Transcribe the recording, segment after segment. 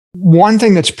one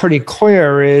thing that's pretty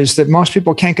clear is that most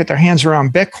people can't get their hands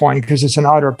around Bitcoin because it's an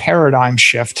utter paradigm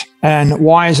shift. And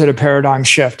why is it a paradigm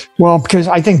shift? Well, because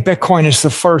I think Bitcoin is the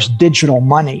first digital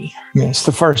money. I mean, it's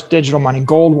the first digital money.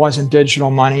 Gold wasn't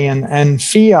digital money, and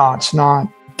fiat's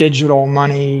not digital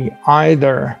money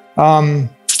either.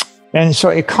 And so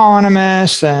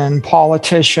economists and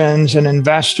politicians and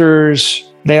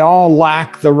investors, they all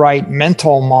lack the right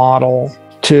mental model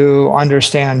to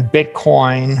understand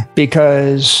Bitcoin,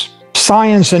 because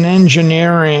science and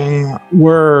engineering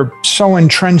were so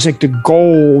intrinsic to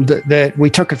gold that we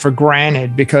took it for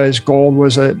granted, because gold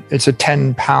was it's a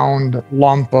 10-pound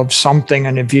lump of something.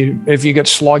 And if you get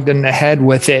slugged in the head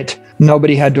with it,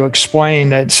 nobody had to explain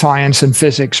that science and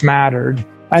physics mattered.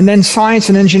 And then science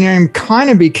and engineering kind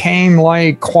of became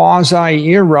like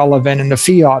quasi-irrelevant in the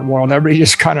fiat world. Everybody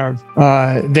just kind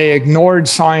of, they ignored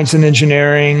science and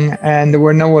engineering, and there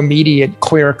were no immediate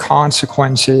clear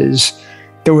consequences.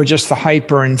 There were just the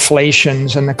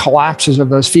hyperinflations and the collapses of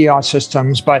those fiat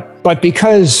systems. But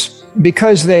because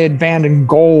they had abandoned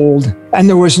gold and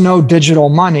there was no digital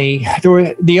money,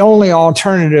 the only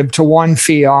alternative to one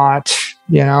fiat,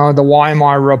 the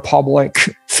Weimar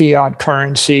Republic fiat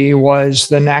currency, was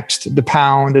the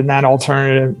pound, and that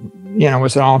alternative,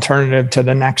 was an alternative to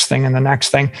the next thing and the next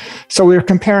thing. So we were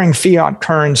comparing fiat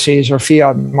currencies or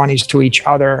fiat monies to each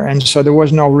other. And so there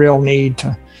was no real need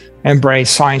to embrace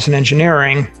science and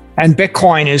engineering. And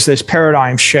Bitcoin is this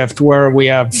paradigm shift where we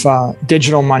have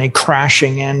digital money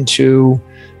crashing into,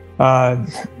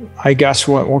 I guess,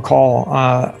 what we'll call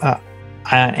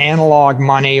analog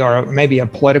money, or maybe a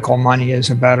political money is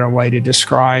a better way to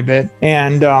describe it.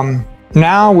 And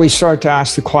now we start to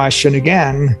ask the question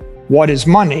again, what is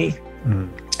money?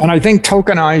 And I think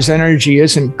tokenized energy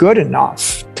isn't good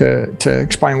enough to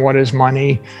explain what is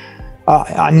money.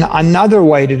 Another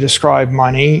way to describe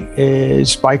money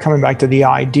is by coming back to the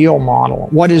ideal model.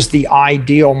 What is the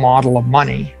ideal model of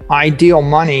money? Ideal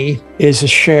money is a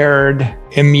shared,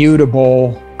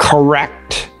 immutable,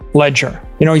 correct ledger.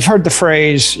 You've heard the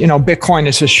phrase, Bitcoin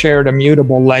is a shared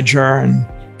immutable ledger, and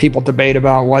people debate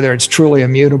about whether it's truly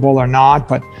immutable or not.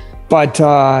 But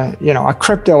a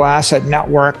crypto asset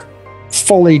network,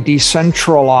 fully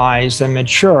decentralized and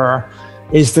mature,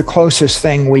 is the closest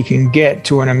thing we can get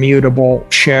to an immutable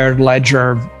shared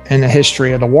ledger in the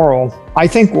history of the world. I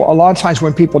think a lot of times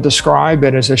when people describe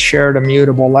it as a shared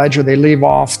immutable ledger, they leave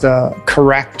off the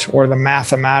correct or the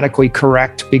mathematically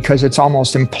correct because it's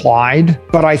almost implied.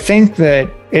 But I think that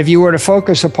if you were to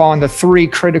focus upon the three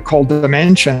critical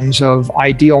dimensions of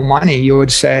ideal money, you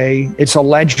would say it's a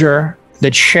ledger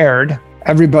that's shared.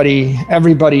 Everybody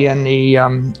in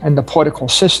the political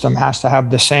system has to have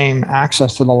the same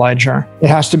access to the ledger. It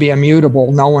has to be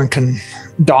immutable. No one can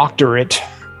doctor it,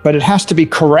 but it has to be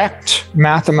correct,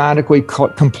 mathematically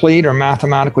complete or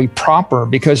mathematically proper,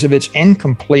 because if it's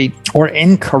incomplete or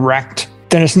incorrect,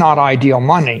 then it's not ideal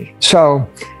money. So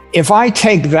if I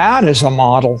take that as a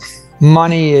model,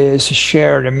 money is a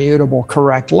shared, immutable,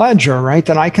 correct ledger, right?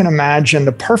 Then I can imagine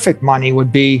the perfect money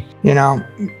would be,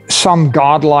 some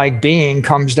godlike being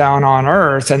comes down on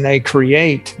earth and they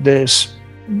create this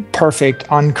perfect,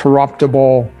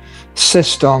 uncorruptible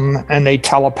system, and they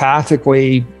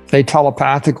telepathically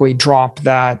drop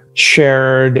that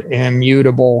shared,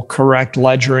 immutable, correct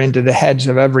ledger into the heads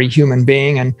of every human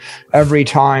being. And every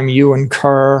time you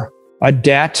incur a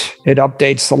debt, it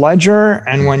updates the ledger.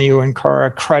 And when you incur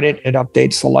a credit, it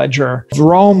updates the ledger.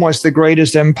 Rome was the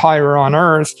greatest empire on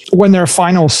earth. When their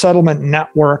final settlement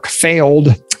network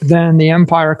failed, then the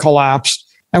empire collapsed.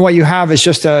 And what you have is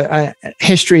just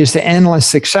history is the endless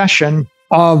succession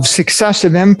of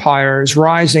successive empires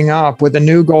rising up with a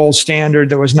new gold standard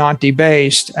that was not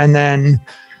debased. And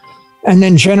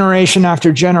then generation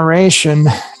after generation,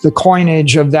 the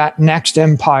coinage of that next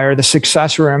empire, the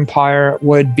successor empire,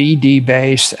 would be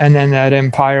debased, and then that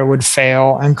empire would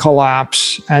fail and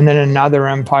collapse, and then another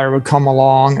empire would come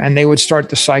along, and they would start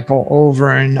the cycle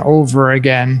over and over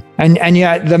again. And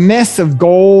yet the myth of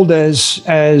gold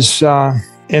as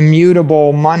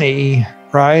immutable money,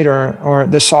 right, or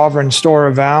the sovereign store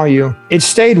of value, it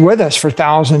stayed with us for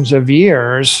thousands of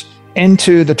years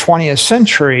into the 20th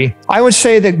century. I would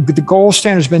say that the gold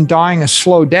standard has been dying a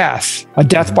slow death, a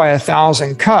death by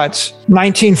 1,000 cuts.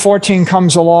 1914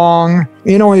 comes along.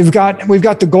 We've got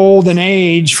the golden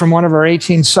age from whatever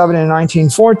 1870 to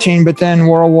 1914, but then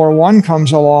World War I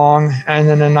comes along, and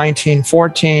then in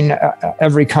 1914,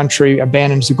 every country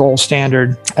abandons the gold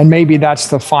standard, and maybe that's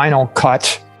the final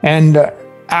cut. And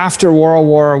after World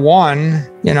War I,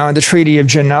 the Treaty of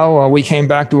Genoa, we came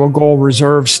back to a gold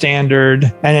reserve standard.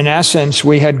 And in essence,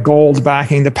 we had gold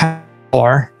backing the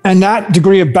dollar. And that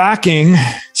degree of backing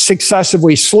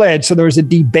successively slid. So there was a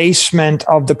debasement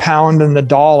of the pound and the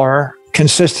dollar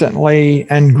consistently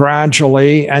and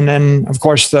gradually. And then, of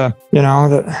course, the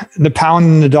pound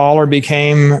and the dollar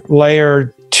became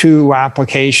layer 2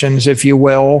 applications, if you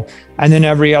will. And then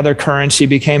every other currency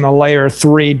became a layer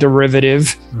 3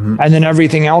 derivative. And then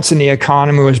everything else in the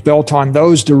economy was built on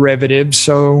those derivatives.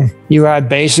 So you had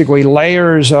basically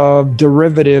layers of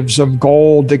derivatives of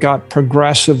gold that got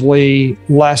progressively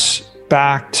less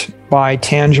backed by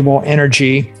tangible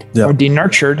energy or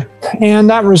denurtured. And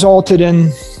that resulted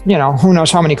in, who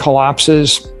knows how many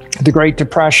collapses. The Great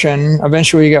Depression,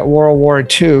 eventually you get World War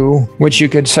II, which you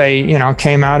could say,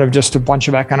 came out of just a bunch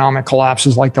of economic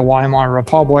collapses like the Weimar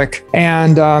Republic.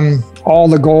 And all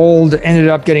the gold ended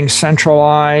up getting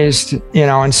centralized,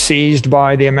 and seized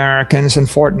by the Americans in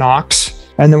Fort Knox.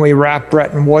 And then we wrapped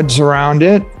Bretton Woods around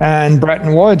it. And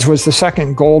Bretton Woods was the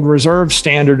second gold reserve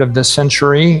standard of the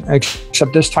century,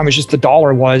 except this time it was just the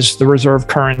dollar was the reserve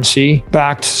currency,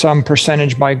 backed some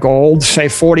percentage by gold, say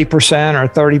 40% or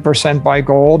 30% by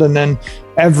gold. And then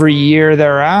every year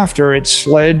thereafter, it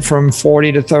slid from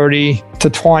 40 to 30 to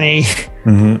 20.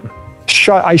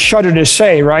 I shudder to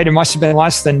say, right? It must have been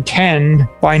less than 10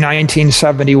 by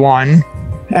 1971.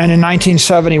 And in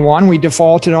 1971, we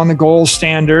defaulted on the gold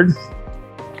standard.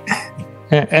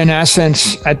 In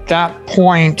essence, at that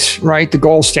point, right, the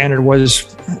gold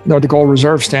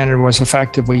reserve standard was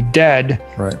effectively dead.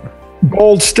 Right.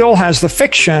 Gold still has the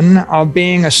fiction of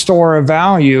being a store of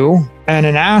value and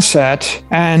an asset.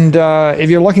 And if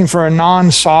you're looking for a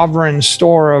non-sovereign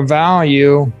store of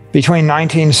value, between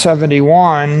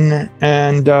 1971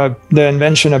 and the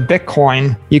invention of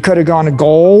Bitcoin, you could have gone to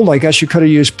gold. I guess you could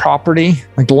have used property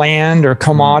like land or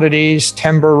commodities,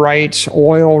 timber rights,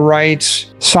 oil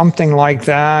rights, something like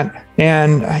that.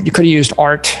 And you could have used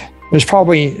art. There's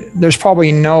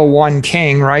probably no one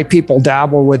king, right? People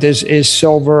dabble with is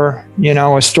silver,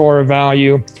 a store of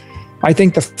value. I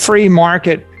think the free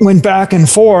market went back and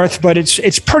forth, but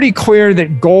it's pretty clear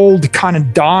that gold kind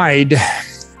of died.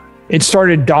 It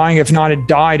started dying, if not it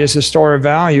died as a store of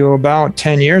value about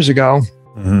 10 years ago.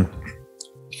 As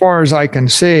far as I can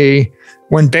see,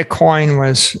 when Bitcoin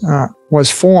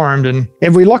was formed. And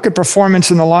if we look at performance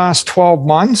in the last 12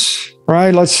 months,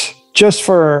 right, let's just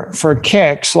for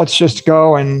kicks, let's just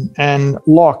go and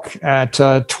look at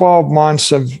 12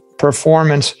 months of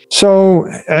performance. So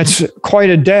it's quite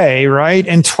a day, right?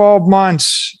 In 12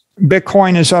 months,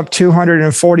 Bitcoin is up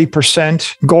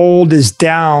 240%. Gold is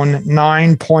down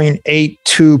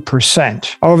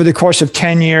 9.82%. Over the course of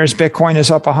 10 years, Bitcoin is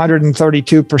up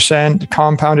 132%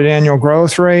 compounded annual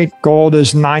growth rate. Gold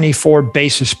is 94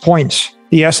 basis points.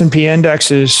 The S&P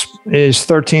index is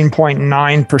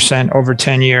 13.9% over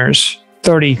 10 years,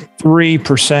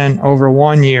 33% over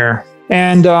 1 year.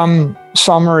 And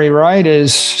summary, right,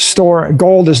 is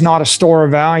gold is not a store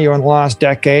of value in the last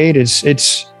decade.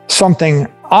 It's something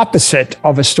opposite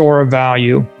of a store of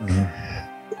value.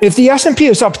 If the S&P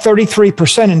is up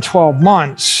 33% in 12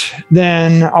 months,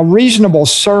 then a reasonable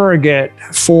surrogate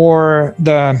for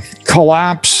the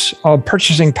collapse of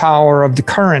purchasing power of the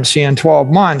currency in 12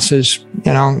 months is,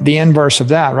 the inverse of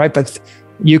that, right? But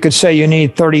you could say you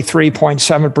need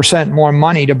 33.7% more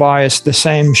money to buy the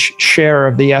same share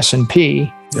of the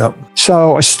S&P. Yep.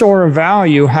 So a store of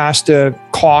value has to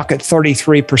clock at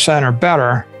 33% or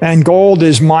better. And gold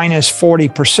is minus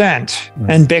 40%.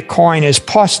 And Bitcoin is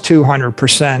plus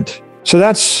 200%. So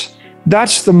that's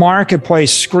the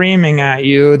marketplace screaming at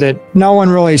you that no one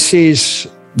really sees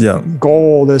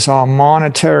gold as a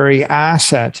monetary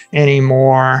asset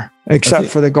anymore, except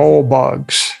for the gold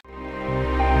bugs.